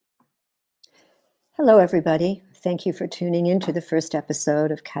Hello, everybody. Thank you for tuning in to the first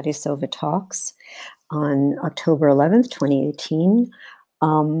episode of Kadisova Talks on October 11th, 2018.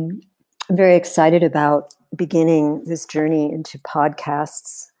 I'm very excited about beginning this journey into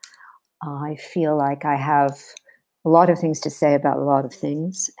podcasts. I feel like I have a lot of things to say about a lot of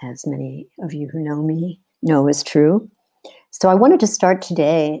things, as many of you who know me know is true. So I wanted to start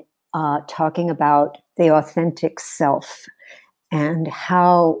today talking about the authentic self and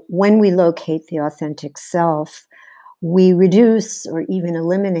how, when we locate the authentic self, we reduce or even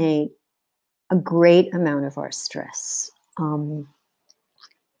eliminate a great amount of our stress.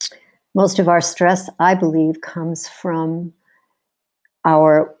 Most of our stress, I believe, comes from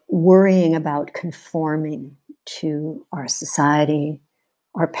our worrying about conforming to our society,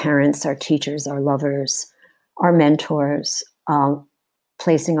 our parents, our teachers, our lovers, our mentors,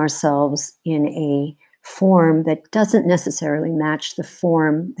 placing ourselves in a form that doesn't necessarily match the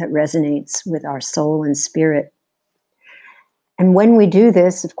form that resonates with our soul and spirit. And when we do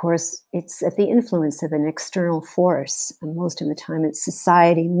this, of course, it's at the influence of an external force. And most of the time it's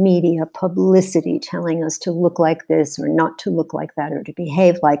society, media, publicity telling us to look like this or not to look like that, or to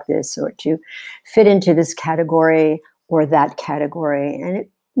behave like this, or to fit into this category or that category. And it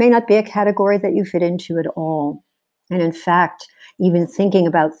may not be a category that you fit into at all. And in fact, even thinking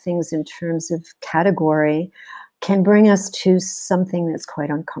about things in terms of category can bring us to something that's quite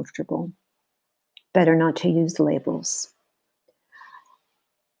uncomfortable. Better not to use labels.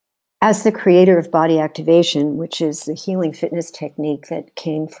 As the creator of body activation, which is the healing fitness technique that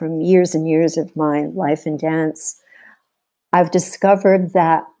came from years and years of my life in dance, I've discovered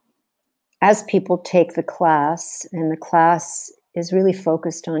that as people take the class, and the class is really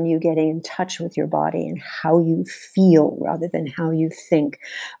focused on you getting in touch with your body and how you feel rather than how you think,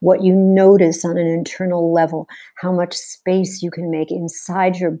 what you notice on an internal level, how much space you can make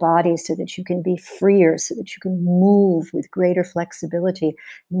inside your body so that you can be freer, so that you can move with greater flexibility,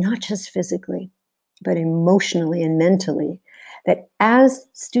 not just physically, but emotionally and mentally. That as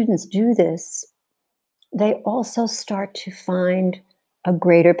students do this, they also start to find a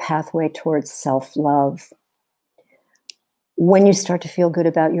greater pathway towards self-love. When you start to feel good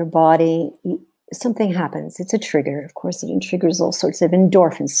about your body, something happens. It's a trigger. Of course, it triggers all sorts of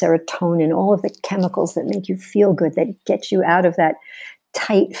endorphins, serotonin, all of the chemicals that make you feel good, that get you out of that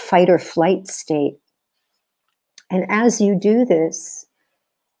tight fight or flight state. And as you do this,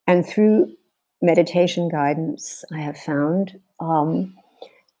 and through meditation guidance, I have found,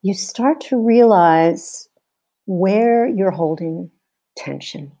 you start to realize where you're holding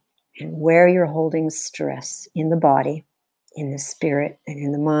tension and where you're holding stress in the body, in the spirit, and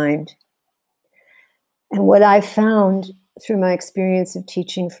in the mind. And what I've found through my experience of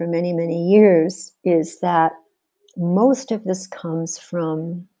teaching for many, many years is that most of this comes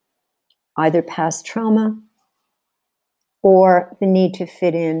from either past trauma or the need to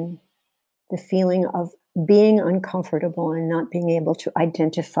fit in, the feeling of being uncomfortable and not being able to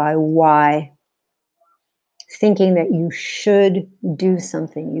identify why, thinking that you should do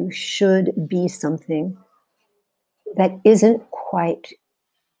something, you should be something that isn't quite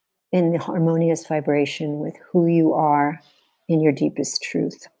in the harmonious vibration with who you are in your deepest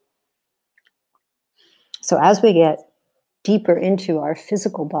truth. So as we get deeper into our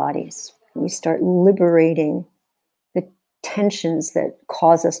physical bodies, we start liberating the tensions that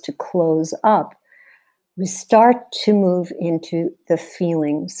cause us to close up, we start to move into the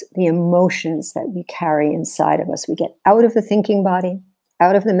feelings, the emotions that we carry inside of us. We get out of the thinking body,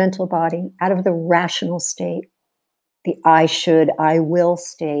 out of the mental body, out of the rational state, the I should, I will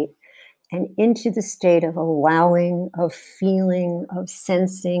state, and into the state of allowing, of feeling, of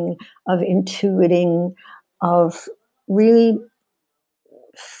sensing, of intuiting, of really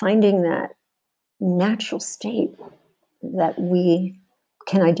finding that natural state that we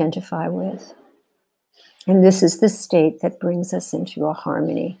can identify with. And this is the state that brings us into a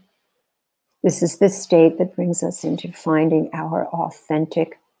harmony. This is the state that brings us into finding our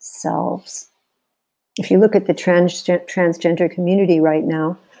authentic selves. If you look at the transgender community right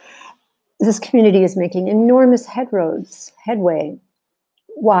now, this community is making enormous headway.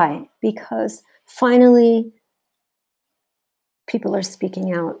 Why? Because finally people are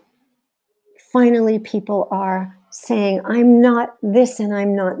speaking out. Finally people are saying, I'm not this and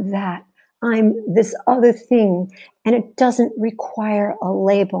I'm not that. I'm this other thing, and it doesn't require a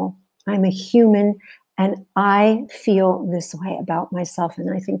label. I'm a human, and I feel this way about myself.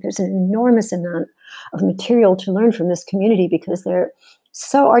 And I think there's an enormous amount of material to learn from this community because they're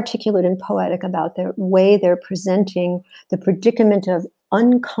so articulate and poetic about their way they're presenting the predicament of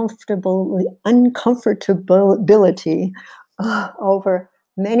uncomfortability over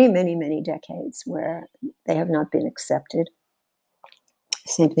many, many, many decades where they have not been accepted.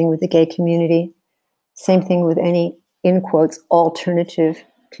 Same thing with the gay community. Same thing with any, in quotes, alternative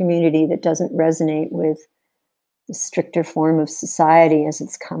community that doesn't resonate with the stricter form of society as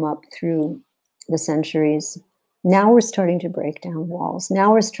it's come up through the centuries. Now we're starting to break down walls.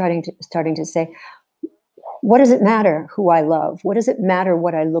 Now we're starting to say, what does it matter who I love? What does it matter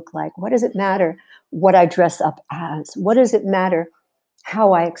what I look like? What does it matter what I dress up as? What does it matter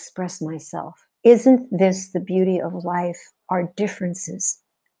how I express myself? Isn't this the beauty of life? Our differences,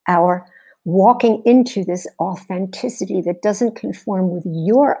 our walking into this authenticity that doesn't conform with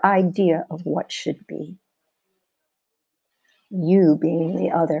your idea of what should be. You being the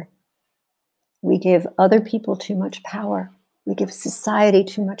other. We give other people too much power. We give society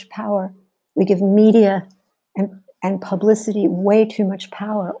too much power. We give media and publicity way too much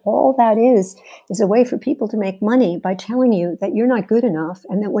power. All that is a way for people to make money by telling you that you're not good enough,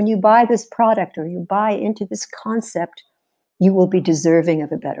 and that when you buy this product or you buy into this concept, you will be deserving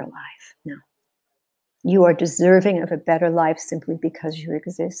of a better life. No. You are deserving of a better life simply because you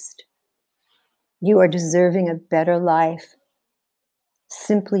exist. You are deserving of better life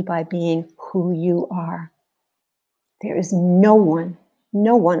simply by being who you are. There is no one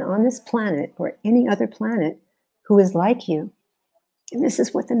on this planet or any other planet who is like you. And this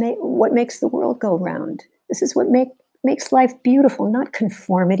is what makes the world go round. This is what makes life beautiful, not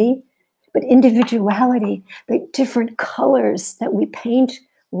conformity, but individuality, the different colors that we paint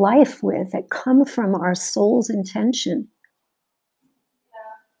life with that come from our soul's intention.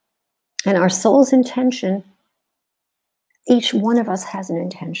 And our soul's intention, each one of us has an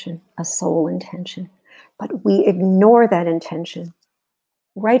intention, a soul intention, but we ignore that intention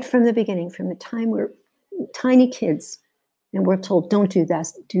right from the beginning, from the time we're tiny kids and we're told, don't do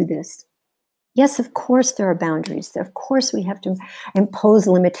this, do this. Yes, of course there are boundaries. Of course we have to impose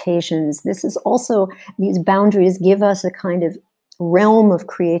limitations. This is also, these boundaries give us a kind of realm of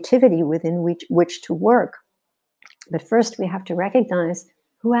creativity within which to work. But first we have to recognize,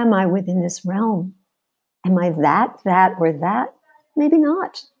 who am I within this realm? Am I that, or that? Maybe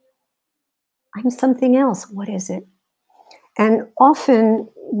not. I'm something else. What is it? And often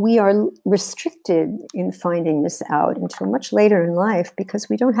we are restricted in finding this out until much later in life because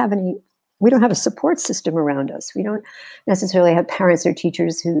we don't have a support system around us. We don't necessarily have parents or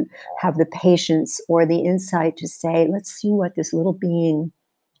teachers who have the patience or the insight to say, let's see what this little being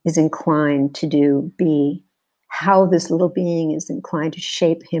is inclined to do, be, how this little being is inclined to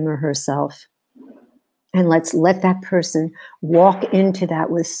shape him or herself. And let's let that person walk into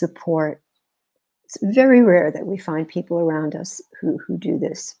that with support. It's very rare that we find people around us who do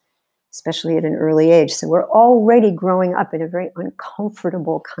this, especially at an early age. So we're already growing up in a very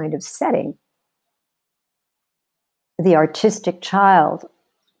uncomfortable kind of setting. The artistic child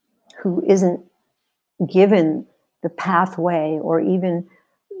who isn't given the pathway or even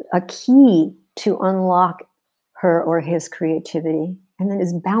a key to unlock her or his creativity, and then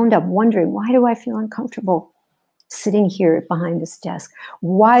is bound up wondering, why do I feel uncomfortable sitting here behind this desk?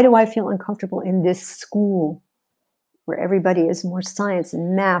 Why do I feel uncomfortable in this school where everybody is more science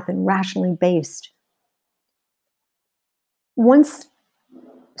and math and rationally based? Once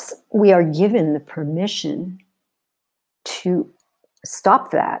we are given the permission to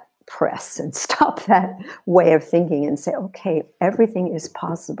stop that press and stop that way of thinking and say, okay, everything is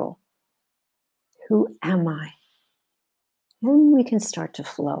possible. Who am I? Then we can start to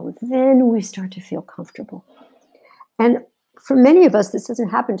flow. Then we start to feel comfortable. And for many of us, this doesn't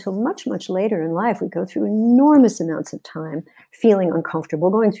happen until much, much later in life. We go through enormous amounts of time feeling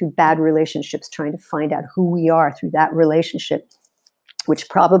uncomfortable, going through bad relationships, trying to find out who we are through that relationship, which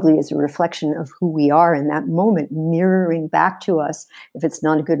probably is a reflection of who we are in that moment, mirroring back to us if it's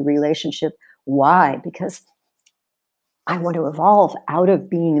not a good relationship. Why? Because I want to evolve out of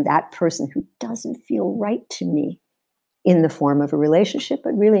being that person who doesn't feel right to me in the form of a relationship,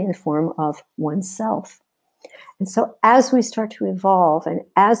 but really in the form of oneself. And so as we start to evolve and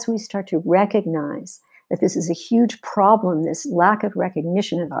as we start to recognize that this is a huge problem, this lack of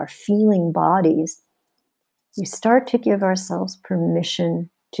recognition of our feeling bodies, we start to give ourselves permission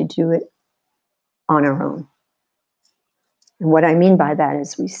to do it on our own. And what I mean by that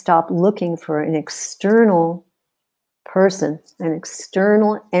is we stop looking for an external person, an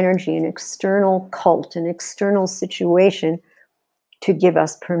external energy, an external cult, an external situation to give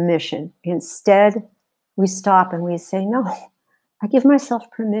us permission. Instead, we stop and we say, no, I give myself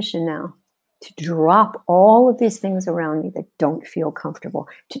permission now to drop all of these things around me that don't feel comfortable,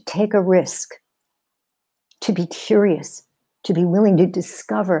 to take a risk, to be curious, to be willing to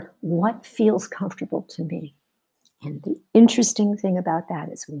discover what feels comfortable to me. And the interesting thing about that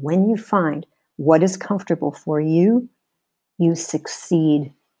is when you find what is comfortable for you, you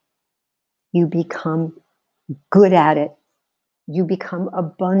succeed. You become good at it. You become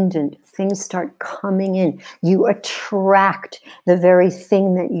abundant. Things start coming in. You attract the very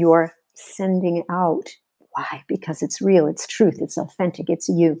thing that you're sending out. Why? Because it's real, it's truth, it's authentic, it's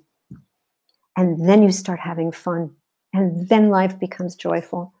you. And then you start having fun. And then life becomes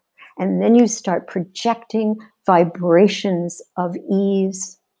joyful. And then you start projecting vibrations of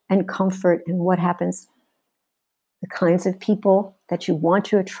ease and comfort. And what happens? The kinds of people that you want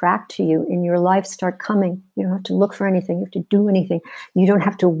to attract to you in your life start coming. You don't have to look for anything. You have to do anything. You don't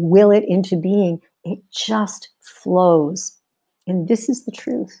have to will it into being. It just flows. And this is the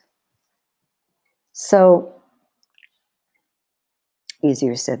truth. So,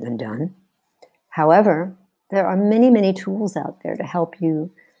 easier said than done. However, there are many, many tools out there to help you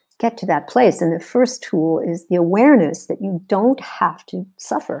get to that place. And the first tool is the awareness that you don't have to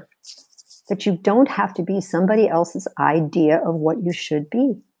suffer, that you don't have to be somebody else's idea of what you should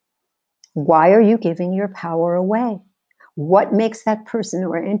be. Why are you giving your power away? What makes that person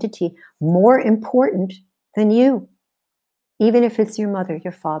or entity more important than you? Even if it's your mother,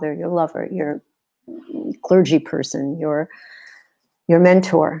 your father, your lover, your clergy person, your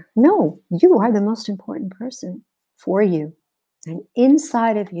mentor. No, you are the most important person for you. And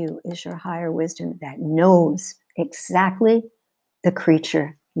inside of you is your higher wisdom that knows exactly the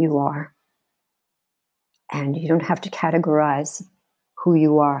creature you are. And you don't have to categorize who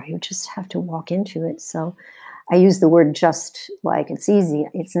you are. You just have to walk into it. So I use the word just like it's easy.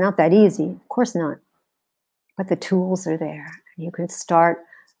 It's not that easy. Of course not. But the tools are there. You can start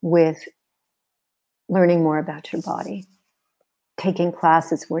with learning more about your body, taking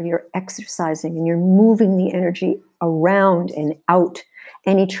classes where you're exercising and you're moving the energy around and out,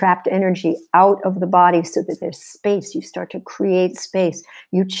 any trapped energy out of the body so that there's space. You start to create space.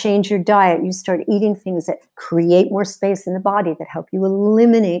 You change your diet. You start eating things that create more space in the body, that help you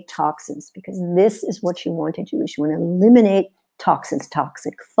eliminate toxins, because this is what you want to do, is you want to eliminate toxins,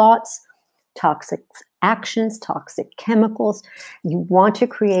 toxic thoughts, toxic actions, toxic chemicals. You want to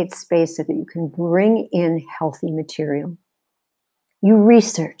create space so that you can bring in healthy material. You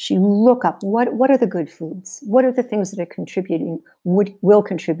research, you look up what are the good foods? What are the things that are contributing, will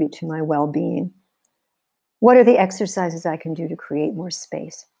contribute to my well-being? What are the exercises I can do to create more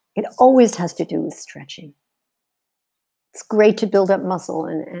space? It always has to do with stretching. It's great to build up muscle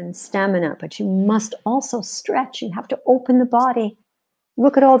and stamina, but you must also stretch. You have to open the body.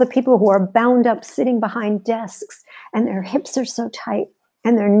 Look at all the people who are bound up sitting behind desks, and their hips are so tight,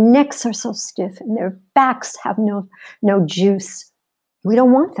 and their necks are so stiff, and their backs have no juice. We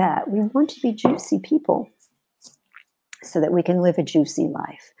don't want that. We want to be juicy people so that we can live a juicy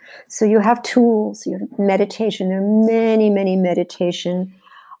life. So you have tools, you have meditation. There are many, many meditation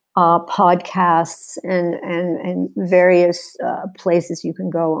podcasts and various places you can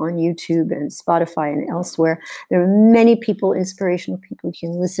go on YouTube and Spotify and elsewhere. There are many people, inspirational people you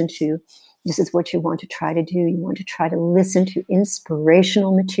can listen to. This is what you want to try to do. You want to try to listen to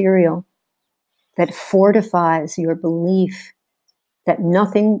inspirational material that fortifies your belief that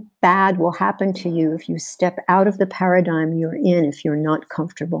nothing bad will happen to you if you step out of the paradigm you're in, if you're not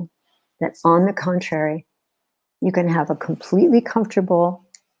comfortable. That on the contrary, you can have a completely comfortable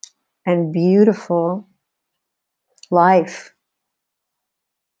and beautiful life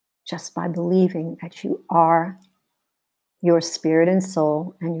just by believing that you are your spirit and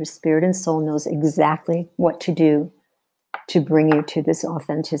soul, and your spirit and soul knows exactly what to do to bring you to this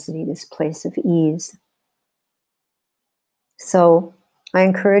authenticity, this place of ease. So I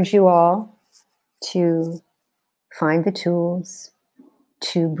encourage you all to find the tools,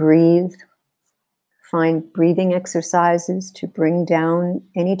 to breathe, find breathing exercises to bring down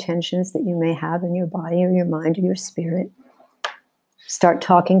any tensions that you may have in your body or your mind or your spirit. Start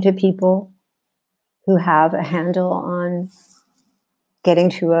talking to people who have a handle on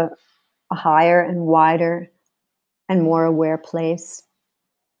getting to a higher and wider and more aware place.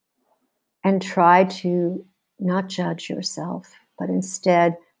 And try to not judge yourself, but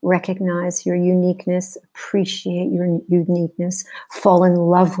instead recognize your uniqueness, appreciate your uniqueness, fall in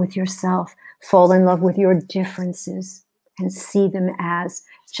love with yourself, fall in love with your differences, and see them as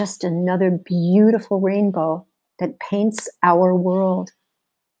just another beautiful rainbow that paints our world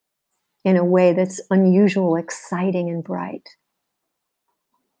in a way that's unusual, exciting, and bright.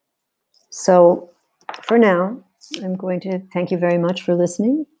 So for now, I'm going to thank you very much for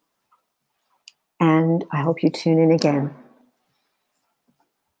listening, and I hope you tune in again.